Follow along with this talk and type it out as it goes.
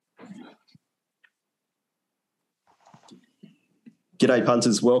G'day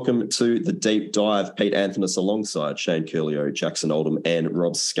punters, welcome to the Deep Dive. Pete Anthonus alongside Shane Curlio, Jackson Oldham and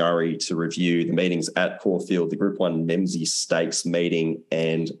Rob Scurry to review the meetings at Caulfield, the Group 1 Memsie Stakes meeting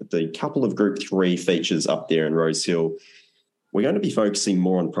and the couple of Group 3 features up there in Rosehill. We're going to be focusing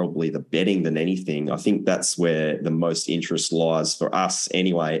more on probably the betting than anything. I think that's where the most interest lies for us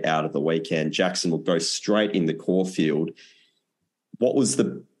anyway out of the weekend. Jackson will go straight in the Caulfield. What was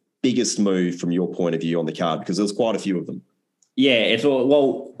the biggest move from your point of view on the card? Because there was quite a few of them. Yeah, it's all,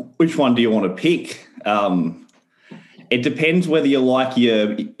 well, which one do you want to pick? It depends whether you like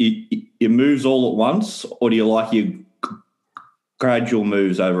your moves all at once or do you like your gradual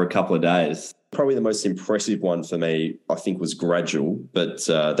moves over a couple of days. Probably the most impressive one for me, I think, was gradual, but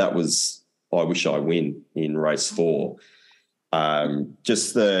that was I Wish I Win in race 4.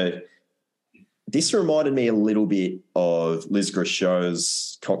 This reminded me a little bit of Liz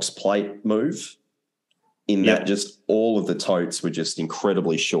Grishot's Cox Plate move. In that just all of the totes were just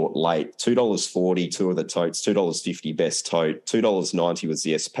incredibly short late. $2.40, two of the totes, $2.50 best tote, $2.90 was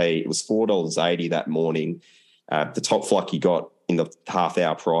the SP. It was $4.80 that morning. The top flock you got in the half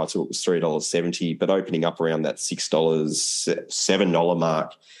hour prior to it was $3.70, but opening up around that $6, $7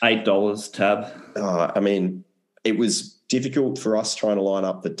 mark. $8 tab. It was difficult for us trying to line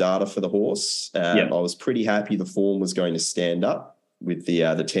up the data for the horse. I was pretty happy the form was going to stand up with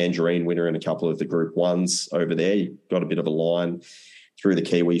the Tangerine winner and a couple of the Group 1s over there. You got a bit of a line through the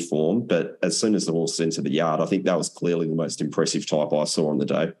Kiwi form, but as soon as the horse entered the yard, I think that was clearly the most impressive type I saw on the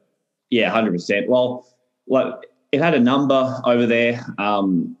day. Yeah, 100%. Well, it had a number over there.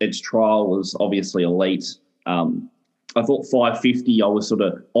 Its trial was obviously elite. I thought 550, I was sort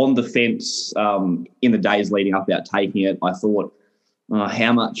of on the fence in the days leading up about taking it. I thought,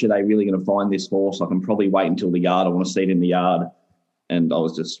 how much are they really going to find this horse? I can probably wait until the yard. I want to see it in the yard. And I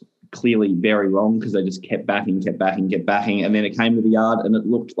was just clearly very wrong because they just kept backing. And then it came to the yard and it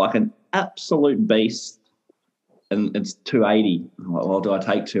looked like an absolute beast. And it's 280. Well, do I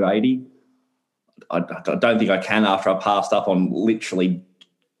take 280? I don't think I can after I passed up on literally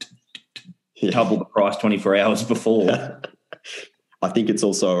double the price 24 hours before. I think it's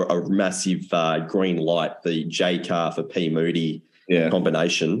also a massive green light, the J car for P. Moody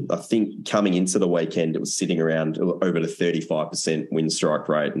combination. I think coming into the weekend, it was sitting around over the 35% win strike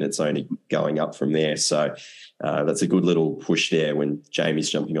rate, and it's only going up from there. So that's a good little push there when Jamie's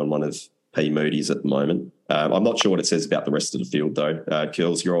jumping on one of P. Moody's at the moment. I'm not sure what it says about the rest of the field, though.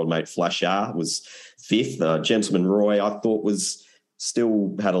 Curls, your old mate Flashar was 5th. Gentleman Roy, I thought, was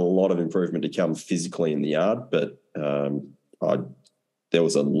still had a lot of improvement to come physically in the yard, but there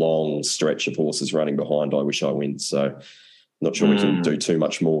was a long stretch of horses running behind I Wish I Win. So not sure we can do too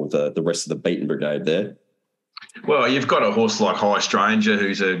much more with the rest of the beaten brigade there. Well, you've got a horse like High Stranger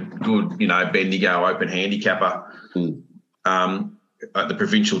who's a good, Bendigo open handicapper at the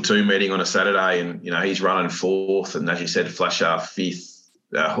Provincial 2 meeting on a Saturday, and, he's running 4th, and as you said, Flashar 5th,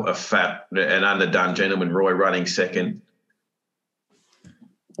 a fat and underdone Gentleman Roy running 2nd.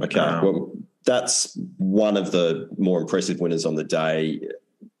 Okay, well, that's one of the more impressive winners on the day.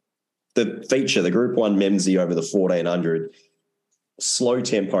 The feature, the Group 1 Memsie over the 1400, slow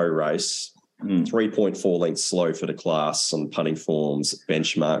tempo race, 3.4 lengths slow for the class on punting forms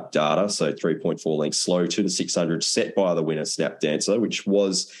benchmark data. So 3.4 lengths slow to the 600 set by the winner, Snap Dancer, which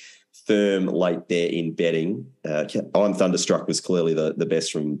was firm late there in betting. I'm Thunderstruck was clearly the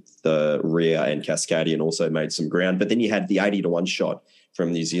best from the rear, and Cascadian also made some ground. But then you had the 80-1 shot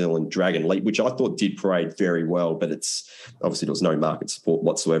from New Zealand Dragon Leap, which I thought did parade very well, but it's obviously there was no market support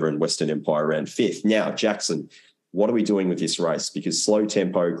whatsoever, and Western Empire ran 5th. Now, Jackson, what are we doing with this race? Because slow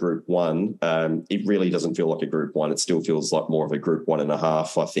tempo Group 1, it really doesn't feel like a Group 1. It still feels like more of a Group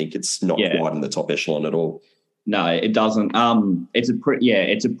 1.5. I think it's not quite in the top echelon at all. No, it doesn't. It's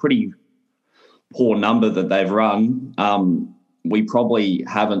a pretty poor number that they've run. We probably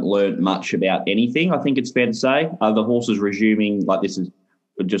haven't learned much about anything, I think it's fair to say. The horses resuming,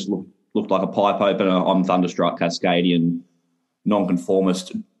 it just looked like a pipe opener. I'm Thunderstruck, Cascadian,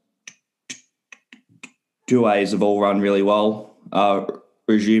 Nonconformist. Douays have all run really well.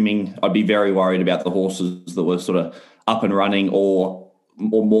 Resuming, I'd be very worried about the horses that were sort of up and running or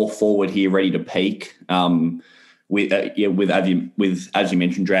more forward here, ready to peak. With as you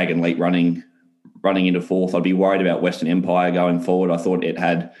mentioned, Dragon Leap running into 4th. I'd be worried about Western Empire going forward. I thought it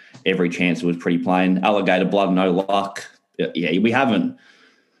had every chance. It was pretty plain. Alligator Blood, no luck. Yeah, we haven't.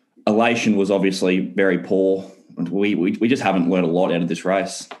 Elation was obviously very poor. We just haven't learned a lot out of this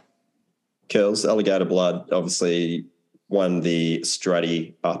race. Curls, Alligator Blood obviously won the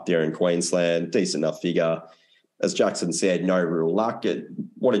Stratty up there in Queensland. Decent enough figure. As Jackson said, no real luck.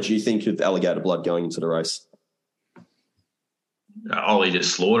 What did you think of Alligator Blood going into the race? Ollie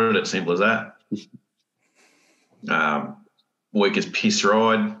just slaughtered it, simple as that. Weakest piss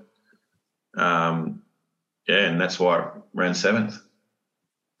ride. And that's why I ran 7th.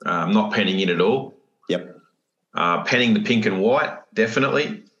 Not penning in at all. Yep. Penning the pink and white,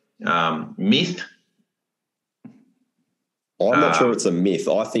 definitely. Myth. I'm not sure it's a myth.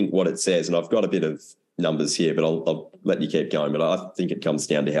 I think what it says, and I've got a bit of numbers here, but I'll let you keep going, but I think it comes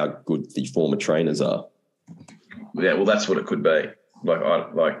down to how good the former trainers are. Yeah, well, that's what it could be.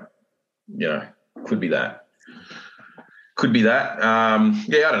 Could be that. Could be that. I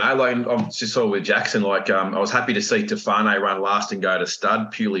don't know. Like, I'm just sort of with Jackson. I was happy to see Tefane run last and go to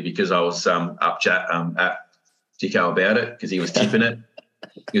stud purely because I was at Dicko about it because he was tipping it.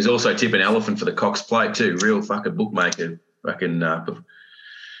 He was also tipping Elephant for the Cox Plate too. Real fucking bookmaker fucking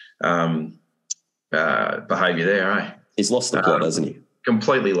behaviour there, eh? He's lost the plot, hasn't he?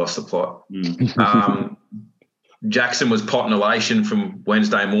 Completely lost the plot. Jackson was potting elation from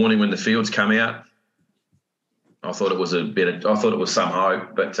Wednesday morning when the fields come out. I thought it was some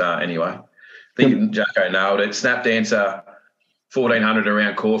hope, but anyway, I think Jacko nailed it. Snap Dancer, 1,400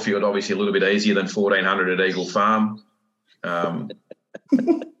 around Caulfield, obviously a little bit easier than 1,400 at Eagle Farm.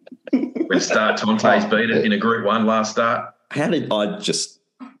 When Start Tontes beat it in a Group 1 last start. How did I just...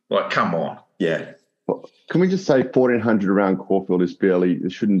 come on. Yeah. Well, can we just say 1,400 around Caulfield is barely... There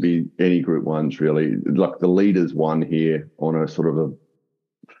shouldn't be any Group 1s, really. Like, the leaders won here on a sort of a...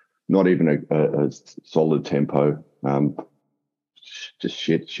 Not even a solid tempo. Just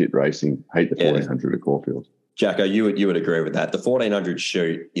shit racing. Hate the 1,400 at Caulfield. Jacko, you would agree with that. The 1,400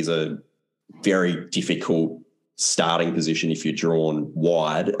 shoot is a very difficult starting position if you're drawn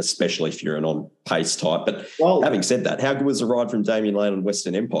wide, especially if you're an on-pace type. But having said that, how good was the ride from Damien Lane and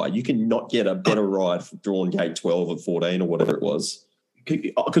Western Empire? You can not get a better ride for drawn gate 12 or 14 or whatever it was.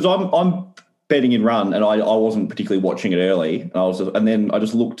 Because I'm betting in run, and I wasn't particularly watching it early, and then I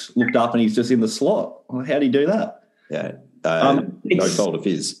just looked up, and he's just in the slot. How do you do that? Yeah, no fault of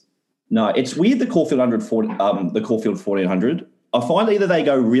his. No, it's weird. The Caulfield 1,400. I find either they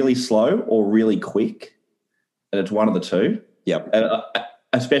go really slow or really quick, and it's one of the two. Yep.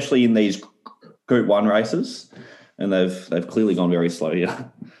 Especially in these Group 1 races, and they've clearly gone very slow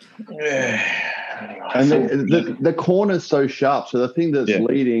here. Yeah. And the corner's so sharp, so the thing that's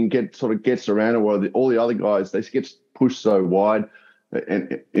leading gets around, or all the other guys, they get pushed so wide,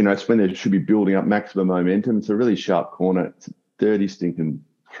 and it's when they should be building up maximum momentum. It's a really sharp corner. It's a dirty, stinking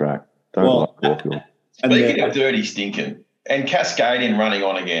track. Like Caulfield. Speaking of dirty, stinking, and Cascadian running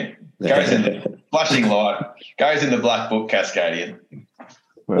on again. Goes in the flashing light, goes in the black book, Cascadian.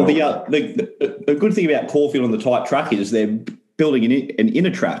 Well, the good thing about Caulfield on the tight track is they're building an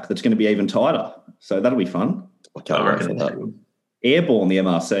inner track that's going to be even tighter. So that'll be fun. I can't reckon that. Airborne, the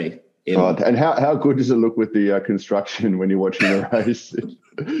MRC. And how good does it look with the construction when you're watching the race?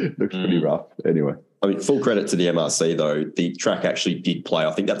 It looks pretty rough. Anyway. I mean, full credit to the MRC, though. The track actually did play.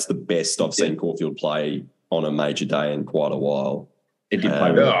 I think that's the best I've seen Caulfield play on a major day in quite a while. It did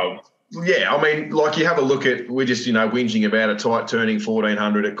play well. Yeah, I mean, like you have a look at, we're just, whinging about a tight turning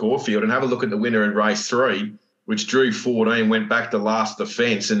 1,400 at Caulfield, and have a look at the winner in race 3, which drew 14, went back to last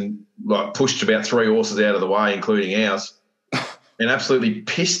defence and pushed about 3 horses out of the way, including ours, and absolutely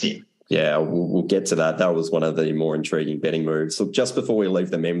pissed him. Yeah, we'll get to that. That was one of the more intriguing betting moves. So just before we leave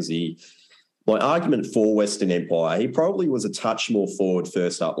the Memsey, my argument for Western Empire, he probably was a touch more forward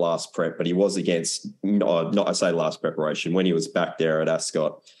first up last prep, but he was against, I say last preparation, when he was back there at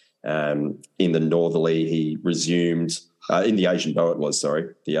Ascot in the Northerly, he resumed, in the Asian Bow it was,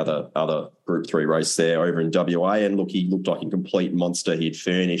 the other Group 3 race there over in WA, and look, he looked like a complete monster. He'd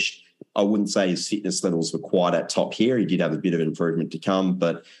furnished. I wouldn't say his fitness levels were quite at top here. He did have a bit of improvement to come,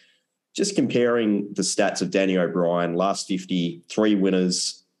 but just comparing the stats of Danny O'Brien, last 50, 3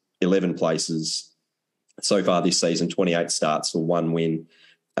 winners, 11 places so far this season, 28 starts for 1 win.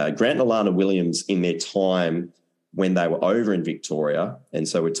 Grant and Alana Williams in their time when they were over in Victoria, and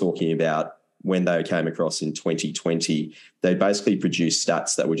so we're talking about when they came across in 2020, they basically produced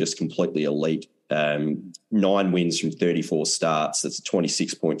stats that were just completely elite. 9 wins from 34 starts. That's a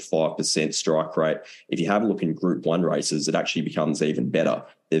 26.5% strike rate. If you have a look in Group 1 races, it actually becomes even better.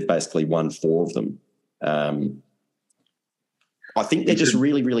 They've basically won 4 of them. I think they're just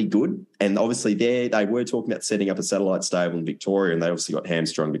really, really good. And obviously they were talking about setting up a satellite stable in Victoria, and they obviously got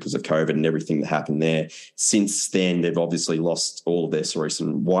hamstrung because of COVID and everything that happened there. Since then, they've obviously lost all of their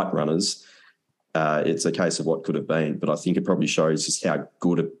recent white runners. It's a case of what could have been, but I think it probably shows just how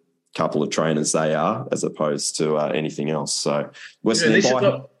good a couple of trainers they are as opposed to anything else. So Western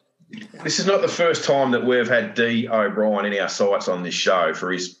Empire. This is not the first time that we've had D. O'Brien in our sights on this show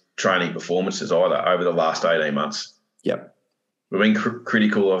for his training performances either over the last 18 months. Yep. We've been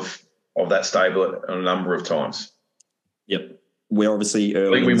critical of that stable a number of times. Yep. We're obviously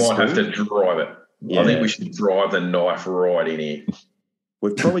early. I think we might have to drive it. Yeah. I think we should drive the knife right in here.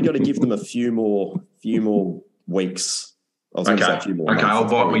 We've probably got to give them a few more weeks. Okay, I'll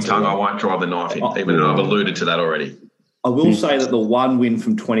bite my tongue. I won't drive the knife in, even though I've alluded to that already. I will say that the one win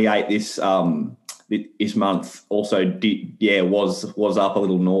from 28 this month also was up a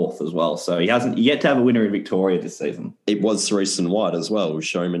little north as well. So he hasn't yet to have a winner in Victoria this season. It was Reece and White as well, with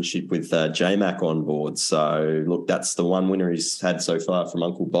showmanship with J-Mac on board. So look, that's the one winner he's had so far from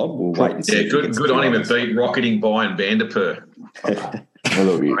Uncle Bob. We'll wait and see. Yeah, good on him to beat Rocketing Brian Vanderpur.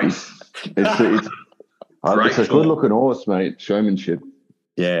 It's a good-looking horse, mate. Showmanship.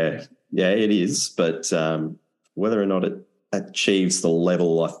 Yeah, it is. But whether or not it achieves the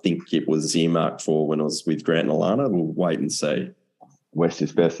level I think it was earmarked for when I was with Grant and Alana, we'll wait and see. West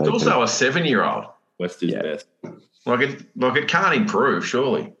is best. It's also a 7-year-old. West is best. Like it can't improve,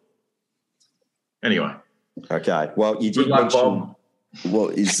 surely. Anyway. Okay. Well, you did mention.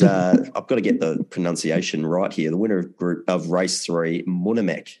 Well, I've got to get the pronunciation right here. The winner of race 3,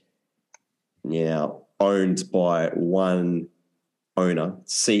 Munamek. Now owned by one owner,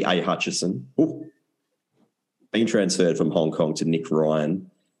 C.A. Hutchison. Ooh. Been transferred from Hong Kong to Nick Ryan.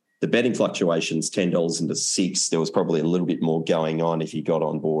 The betting fluctuations, $10 into $6. There was probably a little bit more going on if you got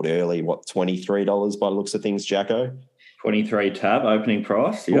on board early. What, $23 by the looks of things, Jacko? 23 tab opening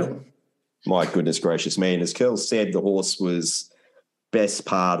price, yeah. My goodness gracious, man. As Curl said, the horse was best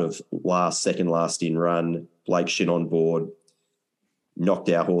part of second last in run. Blake Shin on board, knocked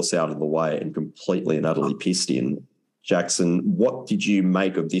our horse out of the way and completely and utterly pissed in. Jackson, what did you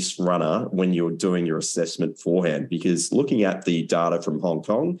make of this runner when you were doing your assessment beforehand? Because looking at the data from Hong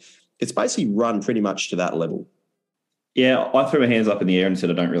Kong, it's basically run pretty much to that level. Yeah, I threw my hands up in the air and said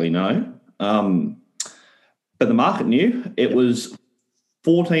I don't really know. But the market knew. It was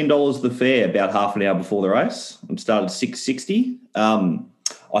 $14 the fare about half an hour before the race and started $6.60.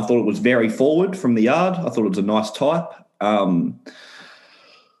 I thought it was very forward from the yard. I thought it was a nice type. And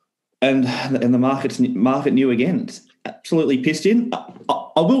the market knew again. It's absolutely pissed in.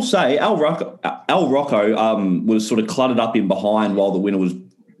 I will say Al Rocco was sort of cluttered up in behind while the winner was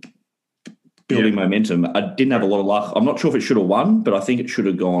building momentum. I didn't have a lot of luck. I'm not sure if it should have won, but I think it should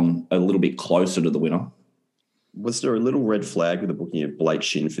have gone a little bit closer to the winner. Was there a little red flag with the booking of Blake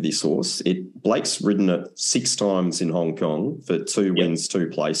Shin for this horse? Blake's ridden it 6 times in Hong Kong for 2 wins, 2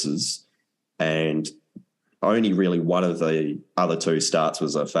 places, and only really one of the other 2 starts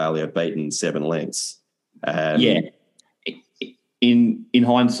was a failure, beaten 7 lengths. In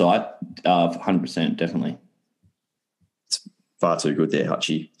hindsight, 100%, definitely. It's far too good there,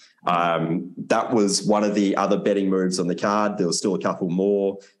 Hutchie. That was one of the other betting moves on the card. There was still a couple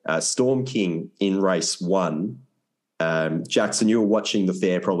more. Storm King in race 1. Jackson, you were watching the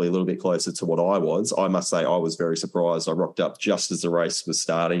fair probably a little bit closer to what I was. I must say I was very surprised. I rocked up just as the race was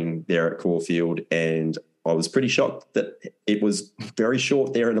starting there at Caulfield, and I was pretty shocked that it was very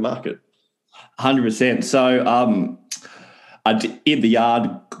short there in the market. 100%. So in the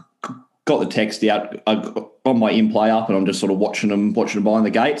yard, got the text out. I got my in-play up and I'm just sort of watching them behind the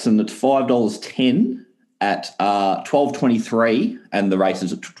gates, and it's $5.10 at 12.23, and the race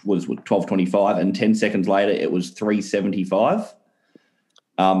was 12.25, and 10 seconds later it was 3.75.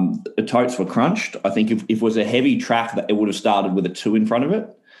 The totes were crunched. I think if it was a heavy track, that it would have started with a 2 in front of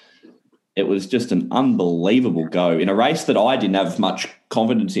it. It was just an unbelievable go in a race that I didn't have much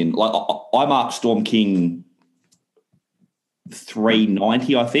confidence in. Like I marked Storm King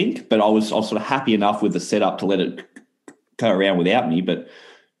 390, I think, but I was sort of happy enough with the setup to let it go around without me. But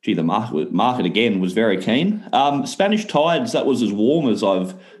gee, the market again was very keen. Spanish Tides, that was as warm as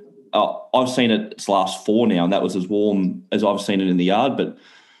I've seen it. Its last 4 now, and that was as warm as I've seen it in the yard. But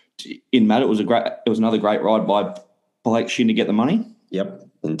in Matt, it was another great ride by Blake Shin to get the money. Yep,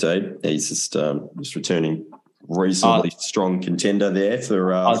 indeed. He's just returning reasonably strong contender there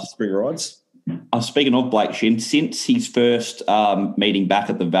for spring rides. Speaking of Blake Shin, since his first meeting back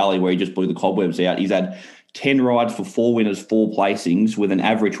at the Valley where he just blew the cobwebs out, he's had 10 rides for 4 winners, 4 placings with an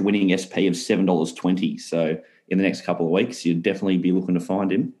average winning SP of $7.20. So in the next couple of weeks, you'd definitely be looking to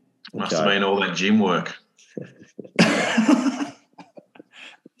find him. Must have been all that gym work. Has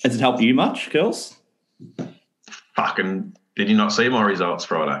it helped you much, girls? Fucking, did you not see my results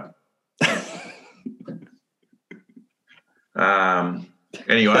Friday?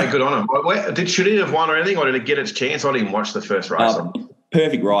 Anyway, good on him. Should he have won or anything, or did it get its chance? I didn't watch the first race.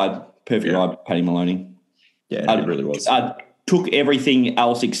 Perfect ride, Paddy Maloney. Yeah, it really was. Took everything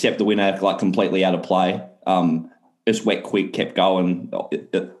else except the winner like completely out of play. Just wet quick, kept going.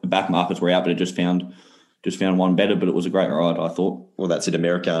 The back markers were out, but it just found just found one better, but it was a great ride, I thought. Well, that's it.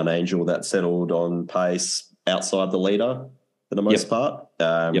 American Angel that settled on pace outside the leader for the most part.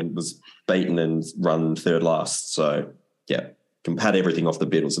 Was beaten and run third last. So, yeah, had everything off the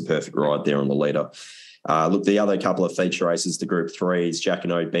bit. It was a perfect ride there on the leader. Look, the other couple of feature races, the Group 3s,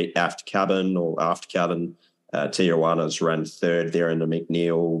 Jacquinot beat After Cabin. Tijuana's ran third there in the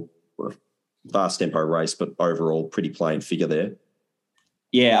McNeil. Fast tempo race, but overall pretty plain figure there.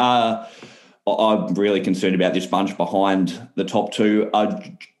 Yeah, I'm really concerned about this bunch behind the top two.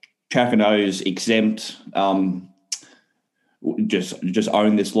 Jacquinot's exempt. Just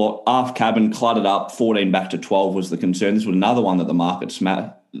own this lot. Aft Cabin cluttered up. 14 back to 12 was the concern. This was another one that the market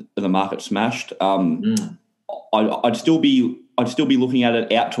smashed. I'd still be looking at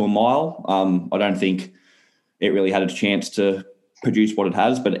it out to a mile. I don't think it really had a chance to produce what it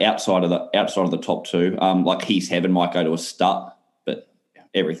has, but outside of the top two, like Heath Heaven might go to a stud, but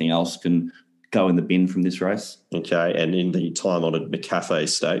everything else can go in the bin from this race. Okay, and in the time-honoured McCafe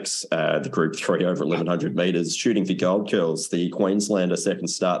Stakes, the Group 3 over 1,100 metres, Shooting for Gold Curls, the Queenslander second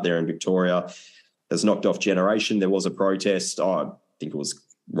start there in Victoria, has knocked off Generation. There was a protest. I think it was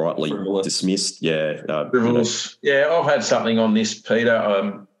rightly dismissed. Yeah. Frivolous. Yeah, I've had something on this,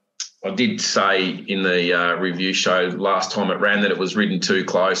 Peter. I did say in the review show last time it ran that it was ridden too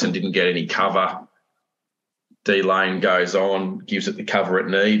close and didn't get any cover. D Lane goes on, gives it the cover it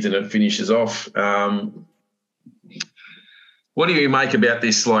needs, and it finishes off. What do you make about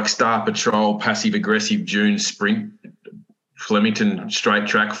this, like Star Patrol, passive-aggressive June sprint, Flemington straight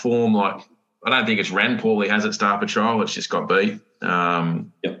track form? Like, I don't think it's ran poorly, has it, Star Patrol? It's just got beat.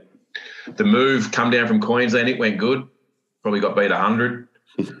 Yep. The move, come down from Queensland, it went good. Probably got beat 100.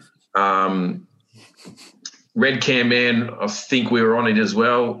 Red Cam Man, I think we were on it as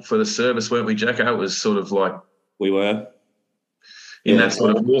well for the service, weren't we, Jacko? It was sort of like we were in that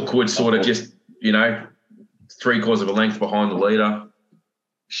sort of awkward sort of just, 3/4 of a length behind the leader.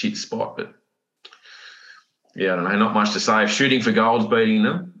 Shit spot, but yeah, I don't know, not much to say. Shooting for Gold's beating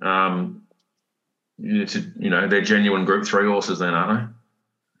them. They're genuine Group 3 horses then, aren't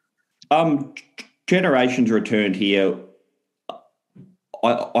they? Generations returned here.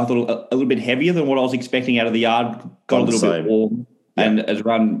 I thought a little bit heavier than what I was expecting out of the yard. Got a little bit warm and has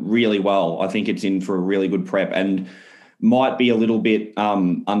run really well. I think it's in for a really good prep and might be a little bit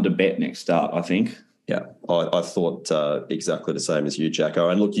under bet next start, I think. Yeah, I thought exactly the same as you, Jacko.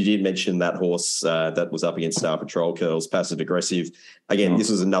 And look, you did mention that horse that was up against Star Patrol Curls, passive aggressive. Again, This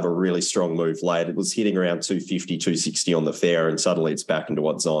was another really strong move late. It was hitting around 250, 260 on the fair, and suddenly it's back into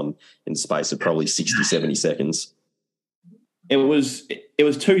odds on in space of probably 60, 70 seconds. It was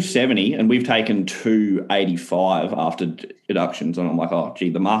 270, and we've taken 285 after deductions. And I'm like, oh, gee,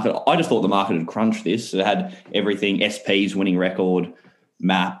 the market. I just thought the market had crunched this. It had everything: SP's winning record,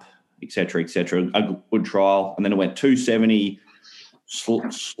 map, etc., a good trial, and then it went 270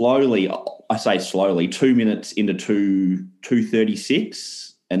 slowly. I say slowly, 2 minutes into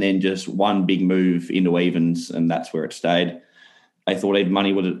 236, and then just one big move into evens, and that's where it stayed. I thought even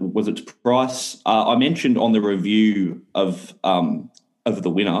money was its price. I mentioned on the review of the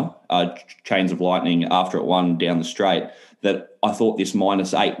winner, Chains of Lightning, after it won down the straight, that I thought this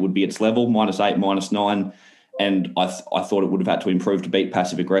 -8 would be its level, -8, -9, and I thought it would have had to improve to beat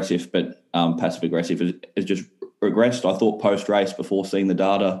Passive Aggressive, but Passive Aggressive has just regressed. I thought post-race, before seeing the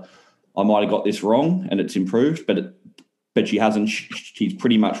data, I might have got this wrong, and it's improved, but she hasn't. She's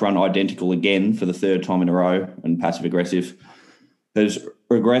pretty much run identical again for the third time in a row, and Passive Aggressive has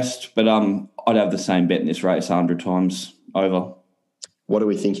regressed, but I'd have the same bet in this race 100 times over. What are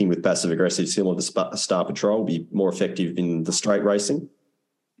we thinking with passive aggressive? Similar to Star Patrol, be more effective in the straight racing?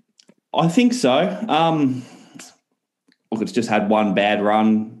 I think so. Look, it's just had one bad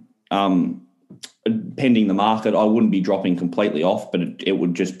run. Pending the market, I wouldn't be dropping completely off, but it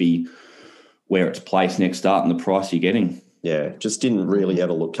would just be where it's placed next start and the price you're getting. Yeah, just didn't really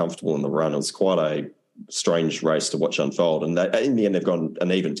ever look comfortable in the run. It was quite a strange race to watch unfold, and in the end they've gone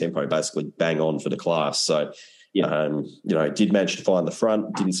an even tempo, basically bang on for the class. So did manage to find the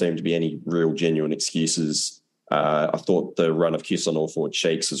front. Didn't seem to be any real genuine excuses. I thought the run of Kiss on All Four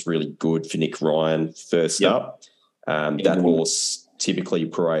Cheeks was really good for Nick Ryan first up. That horse typically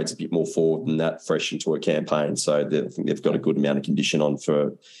parades a bit more forward than that, fresh into a campaign, so I think they've got a good amount of condition on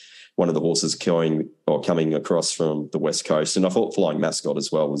for one of the horses coming across from the West Coast. And I thought Flying Mascot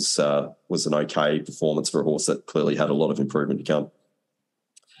as well was an okay performance for a horse that clearly had a lot of improvement to come.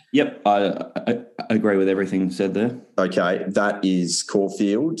 Yep, I agree with everything said there. Okay, that is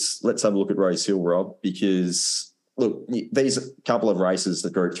Caulfield. Let's have a look at Rose Hill, Rob, because, look, these couple of races, the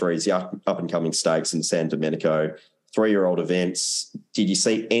Group 3s, the up-and-coming stakes in San Domenico, 3-year-old events. Did you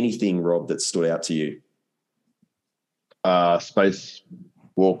see anything, Rob, that stood out to you? Space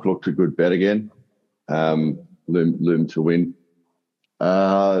Walk looked a good bet again. Loom to win.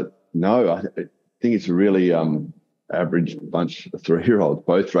 No, I think it's a really average bunch of 3-year-olds,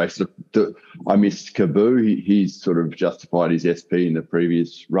 both races. I missed Kaboo. He's sort of justified his SP in the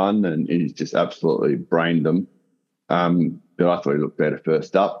previous run, and he's just absolutely brained them. But I thought he looked better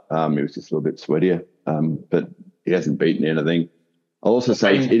first up. He was just a little bit sweatier, but he hasn't beaten anything. I'll also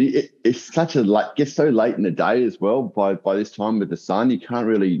say it's such a gets so late in the day as well. By this time with the sun, you can't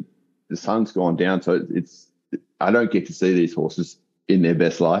really. The sun's gone down, so it's. I don't get to see these horses in their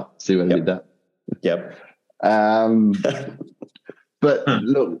best light. See what I did that? Yep. But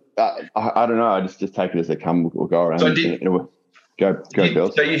look, I don't know. I just take it as they come. We'll go around. So go,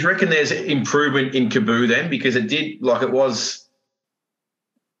 Bill. So you reckon there's improvement in Kaboo then? Because it did, like it was,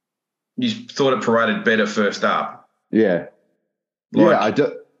 you thought it paraded better first up. Yeah. I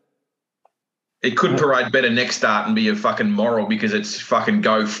do. It could parade better next start and be a fucking moral because it's fucking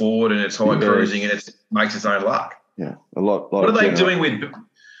go forward and it's high cruising and it makes its own luck. Yeah, a lot. What are they doing with?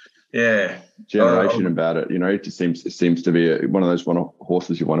 Yeah, generation about it. It just seems to be one of those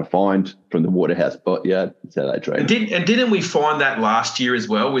horses you want to find from the Waterhouse. But yeah, that's how they trade. And didn't we find that last year as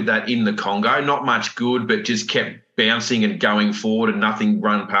well with that in the Congo? Not much good, but just kept bouncing and going forward and nothing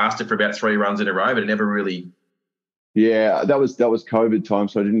run past it for about 3 runs in a row, but it never really. Yeah, that was COVID time,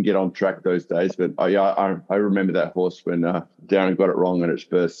 so I didn't get on track those days. But I remember that horse when Darren got it wrong on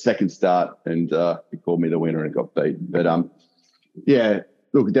its second start, and he called me the winner and got beat. But yeah,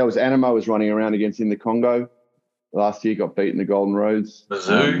 look, there was Animo was running around against in the Congo last year, got beat in the Golden Rose.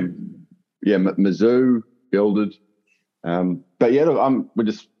 Mizzou, Mizzou builded. But yeah, look,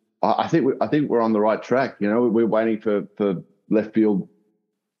 I think we're on the right track. We're waiting for left field.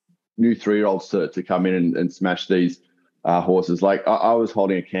 New 3-year-olds to come in and smash these horses. Like I was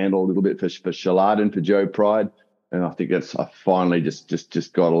holding a candle a little bit for Shaladin, for Joe Pride, and I think I finally just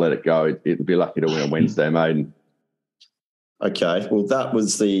got to let it go. It'll be lucky to win a Wednesday maiden. Okay, well that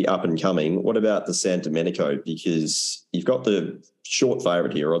was the up and coming. What about the San Domenico? Because you've got the short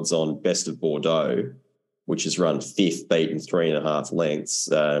favourite here, odds on Best of Bordeaux, which has run 5th, beaten 3.5 lengths.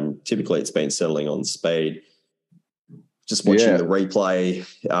 Typically, it's been settling on speed. Just watching the replay,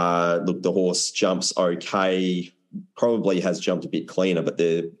 look, the horse jumps okay, probably has jumped a bit cleaner, but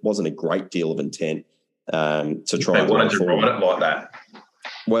there wasn't a great deal of intent to try and ride it like that.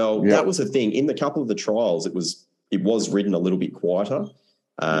 Well, that was the thing. In the couple of the trials, it was ridden a little bit quieter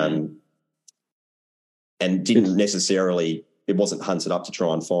and didn't necessarily – it wasn't hunted up to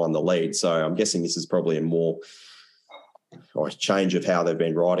try and find the lead. So I'm guessing this is probably a change of how they've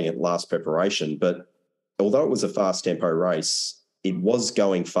been riding it last preparation, but – although it was a fast tempo race, it was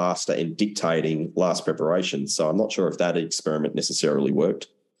going faster and dictating last preparation. So I'm not sure if that experiment necessarily worked.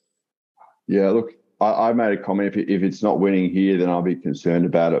 Yeah, look, I made a comment. If it's not winning here, then I'll be concerned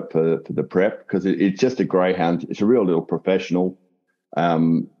about it for the prep because it's just a greyhound. It's a real little professional, but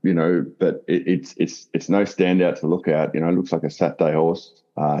it's no standout to look at. It looks like a Saturday horse.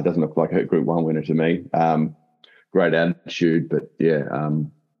 It doesn't look like a Group 1 winner to me. Great attitude, but yeah,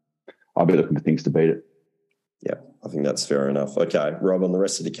 I'll be looking for things to beat it. Yeah, I think that's fair enough. Okay, Rob, on the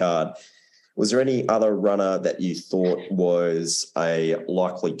rest of the card, was there any other runner that you thought was a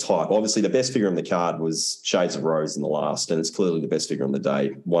likely type? Obviously, the best figure on the card was Shades of Rose in the last, and it's clearly the best figure on the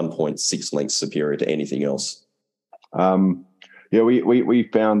day, 1.6 lengths superior to anything else. We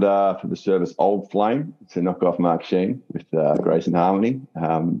found for the service Old Flame. It's a knockoff Mark Sheen with Grace and Harmony.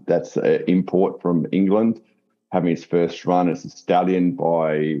 That's an import from England, having its first run as a stallion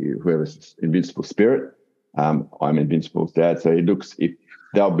by whoever's Invincible Spirit. I'm Invincible's dad, so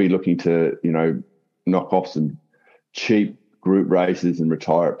they'll be looking to knock off some cheap group races and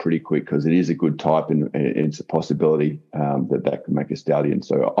retire it pretty quick because it is a good type and it's a possibility that could make a stallion.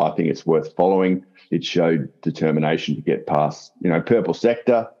 So I think it's worth following. It showed determination to get past. Purple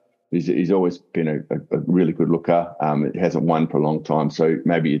Sector. He's always been a really good looker. It hasn't won for a long time, so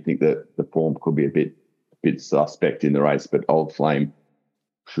maybe you think that the form could be a bit suspect in the race, but Old Flame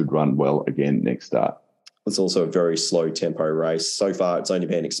should run well again next start. It's also a very slow tempo race. So far, it's only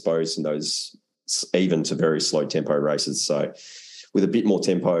been exposed in those even to very slow tempo races. So with a bit more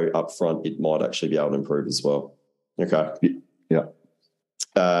tempo up front, it might actually be able to improve as well. Okay. Yeah.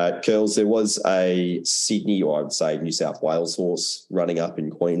 Curls, there was a Sydney, or I would say New South Wales horse running up in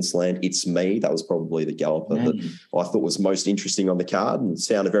Queensland. It's Me. That was probably the galloper that I thought was most interesting on the card and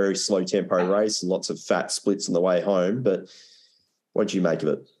sounded a very slow tempo race and lots of fat splits on the way home. But what did you make of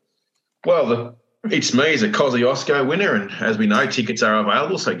it? Well, It's Me is a Kosciuszko winner, and as we know, tickets are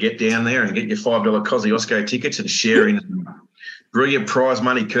available, so get down there and get your $5 Kosciuszko tickets and share in brilliant prize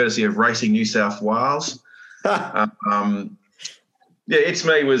money courtesy of Racing New South Wales. It's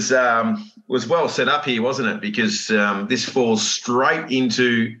Me was well set up here, wasn't it? Because this falls straight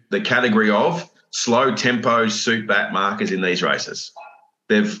into the category of slow tempo suit back markers in these races.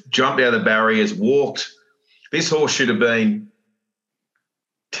 They've jumped out of the barriers, walked. This horse should have been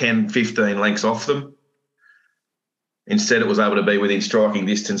 10, 15 lengths off them. Instead, it was able to be within striking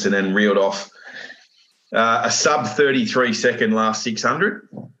distance and then reeled off a sub 33-second last 600,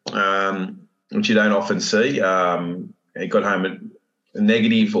 which you don't often see. It got home at a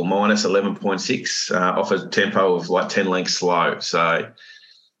negative or minus 11.6 off a tempo of like 10 lengths slow. So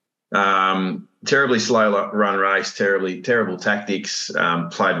terribly slow run race, terrible tactics,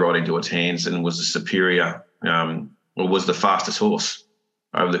 played right into its hands and was the superior, was the fastest horse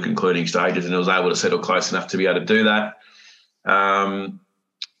over the concluding stages, and it was able to settle close enough to be able to do that.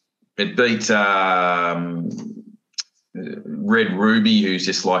 It beat Red Ruby, who's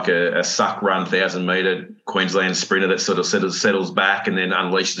just like a suck run 1,000-metre Queensland sprinter that sort of settles back and then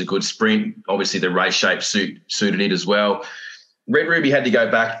unleashes a good sprint. Obviously, the race shape suited it as well. Red Ruby had to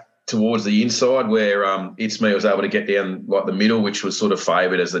go back towards the inside where It's Me was able to get down like the middle, which was sort of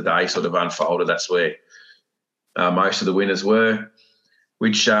favoured as the day sort of unfolded. That's where most of the winners were,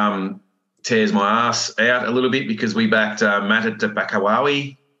 which tears my ass out a little bit because we backed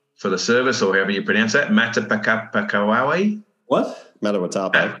Matapakawawi for the service, or however you pronounce that. Matapakawawi. What?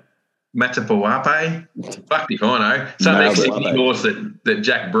 Matawatape. Matapawape. Fuck if I know. Some ex-Sydney horse that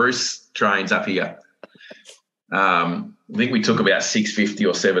Jack Bruce trains up here. I think we took about $6.50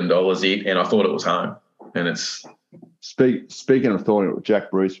 or $7 it, and I thought it was home. And it's speaking of thought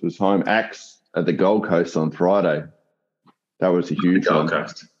Jack Bruce was home. Axe at the Gold Coast on Friday. That was a huge Gold one.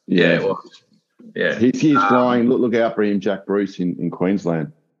 Coast. Yeah, it was. Yeah, he's flying. Look out for him, Jack Bruce in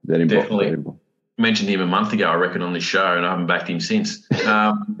Queensland. Definitely mentioned him a month ago, I reckon, on this show, and I haven't backed him since.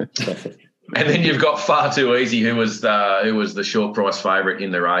 And then you've got Far Too Easy, who was the short price favourite in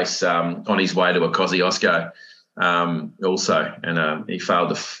the race on his way to a Kosciuszko also, and he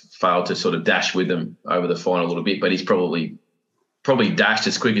failed to sort of dash with them over the final a little bit, but he's probably dashed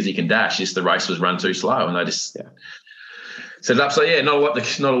as quick as he can dash. Just the race was run too slow, and they just set it up. So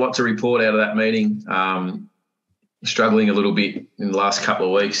not a lot to report out of that meeting. Struggling a little bit in the last couple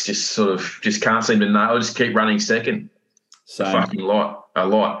of weeks. Just can't seem to nail. Just keep running second. A lot.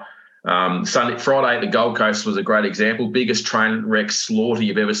 Friday at the Gold Coast was a great example. Biggest train wreck slaughter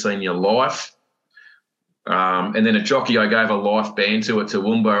you've ever seen in your life. And then a jockey I gave a life ban to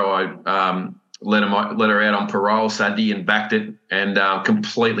Woomba. I let her out on parole Saturday and backed it and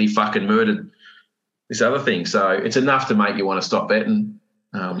completely fucking murdered this other thing. So it's enough to make you want to stop betting.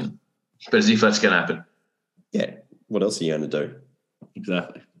 But as if that's going to happen. Yeah. What else are you going to do?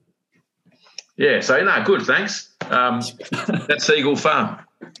 Exactly. Yeah. So good. Thanks. That's Seagull Farm.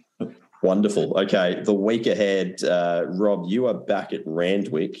 Wonderful. Okay. The week ahead, Rob, you are back at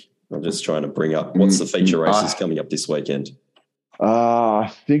Randwick. I'm just trying to bring up what's the feature races coming up this weekend.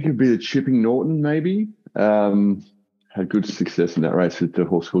 I think it'd be the Chipping Norton, maybe. Had good success in that race with the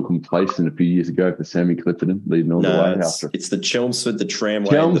horse called Complacent a few years ago for Sammy Clifton leading all the way after. It's the Chelmsford, the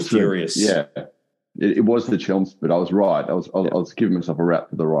Tramway, and the Furious. Yeah. It was the Chelmsford. I was right. I was giving myself a rap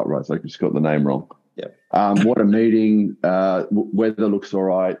for the right race. I just got the name wrong. Yeah. What a meeting. Weather looks all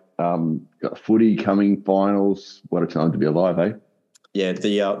right. Got footy coming, finals. What a time to be alive, eh? Yeah,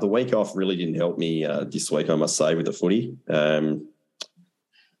 the week off really didn't help me this week, I must say, with the footy. The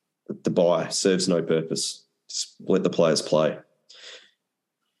bye serves no purpose. Just let the players play.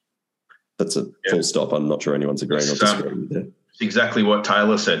 That's a full stop. I'm not sure anyone's agreeing or disagreeing with that. It's exactly what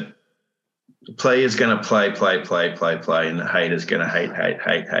Taylor said. The player's going to play, and the hater's going to hate.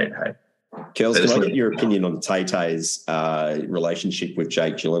 Kels, can I get your opinion on Tay-Tay's relationship with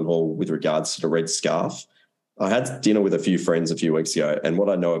Jake Gyllenhaal with regards to the red scarf? I had dinner with a few friends a few weeks ago, and what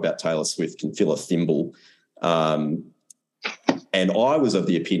I know about Taylor Swift can fill a thimble. And I was of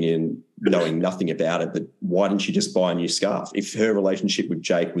the opinion, knowing nothing about it, that why didn't she just buy a new scarf? If her relationship with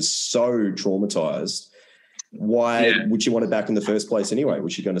Jake was so traumatised, why would she want it back in the first place anyway?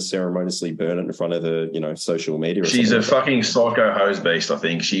 Was she going to ceremoniously burn it in front of the, social media? She's a fucking psycho hose beast, I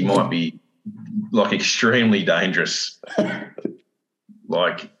think. She might be, extremely dangerous.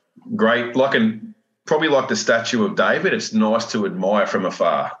 Great, probably like the statue of David. It's nice to admire from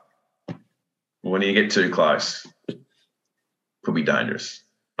afar. When you get too close, could be dangerous.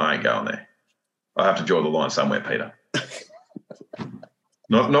 I ain't going there. I have to draw the line somewhere, Peter.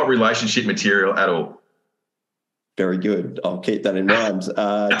 Not relationship material at all. Very good. I'll keep that in mind.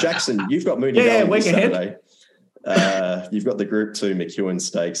 Jackson, you've got Mooney going this Saturday. You've got the Group 2 McEwen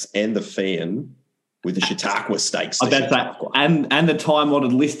Stakes and the Fan with the Chautauqua Stakes. And the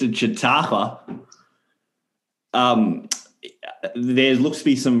time-honoured listed Chautauqua. There looks to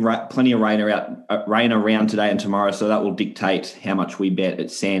be plenty of rain around today and tomorrow, so that will dictate how much we bet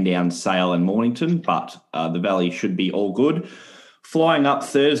at Sandown, Sale and Mornington, but the Valley should be all good. Flying up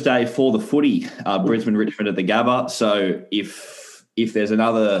Thursday for the footy, Brisbane Richmond at the Gabba. So if there's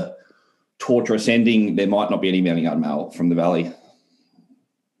another torturous ending, there might not be any Melbourne mail from the Valley.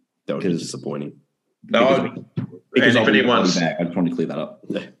 That would be disappointing. No, because if anyone's back. I just wanted to clear that up.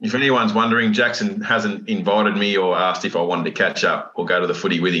 If anyone's wondering, Jackson hasn't invited me or asked if I wanted to catch up or go to the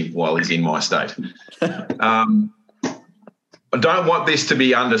footy with him while he's in my state. I don't want this to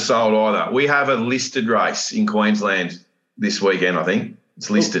be undersold either. We have a listed race in Queensland this weekend, I think. It's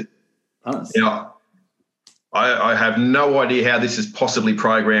listed. Oh, nice. Now, I have no idea how this is possibly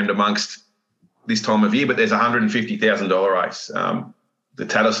programmed amongst this time of year, but there's a $150,000 race, the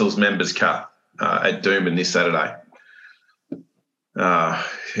Tattersalls Members Cup at Doomben this Saturday.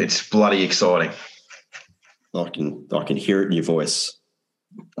 It's bloody exciting. I can hear it in your voice.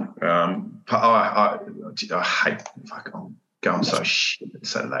 I hate. I'm going so shit at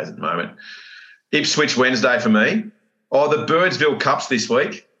Saturdays at the moment. Ipswich Wednesday for me. The Birdsville Cups this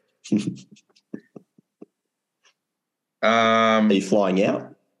week. Are you flying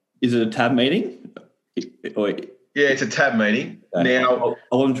out? Is it a tab meeting? Yeah, it's a tab meeting. Now,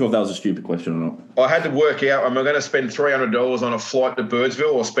 I wasn't sure if that was a stupid question or not. I had to work out, am I going to spend $300 on a flight to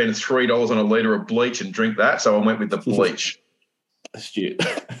Birdsville or spend $3 on a litre of bleach and drink that? So I went with the bleach. Astute.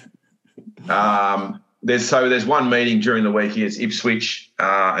 There's one meeting during the week here. It's Ipswich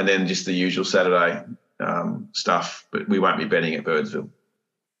and then just the usual Saturday stuff. But we won't be betting at Birdsville.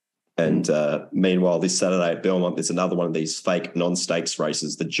 And meanwhile, this Saturday at Belmont, there's another one of these fake non-stakes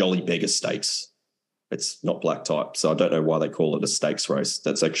races, the Jolly Beggar Stakes. It's not black type, so I don't know why they call it a stakes race.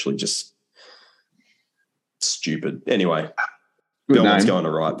 That's actually just stupid. Anyway, Belmont's going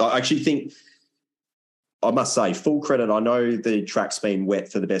all right. I actually think, I must say, full credit. I know the track's been wet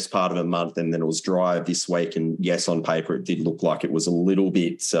for the best part of a month and then it was dry this week. And yes, on paper, it did look like it was a little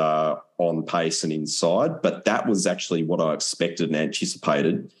bit on pace and inside, but that was actually what I expected and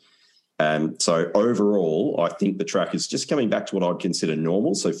anticipated. So overall, I think the track is just coming back to what I'd consider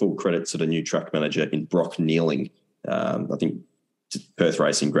normal. So full credit to the new track manager in Brock Nealing. I think Perth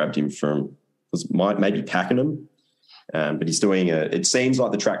Racing grabbed him from maybe Pakenham, but he's doing it seems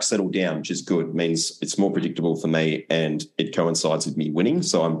like the track settled down, which is good. It means it's more predictable for me and it coincides with me winning.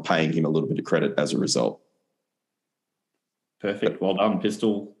 So I'm paying him a little bit of credit as a result. Perfect. Well done,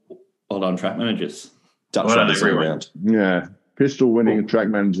 Pistol. Well done, track managers. Dutch runners all around. Yeah. Pistol winning, track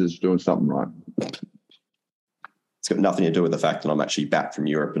managers doing something right. It's got nothing to do with the fact that I'm actually back from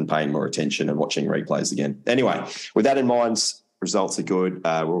Europe and paying more attention and watching replays again. Anyway, with that in mind, results are good.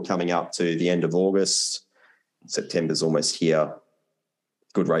 We're all coming up to the end of August. September's almost here.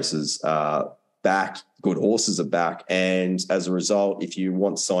 Good races are back. Good horses are back. And as a result, if you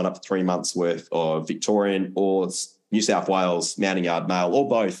want to sign up for 3 months worth of Victorian or New South Wales Mounting Yard Mail or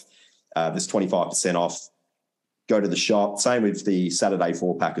both, there's 25% off. Go to the shop. Same with the Saturday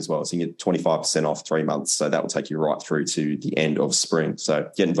 4-pack as well. So you get 25% off 3 months. So that will take you right through to the end of spring. So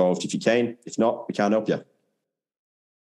get involved if you can. If not, we can't help you.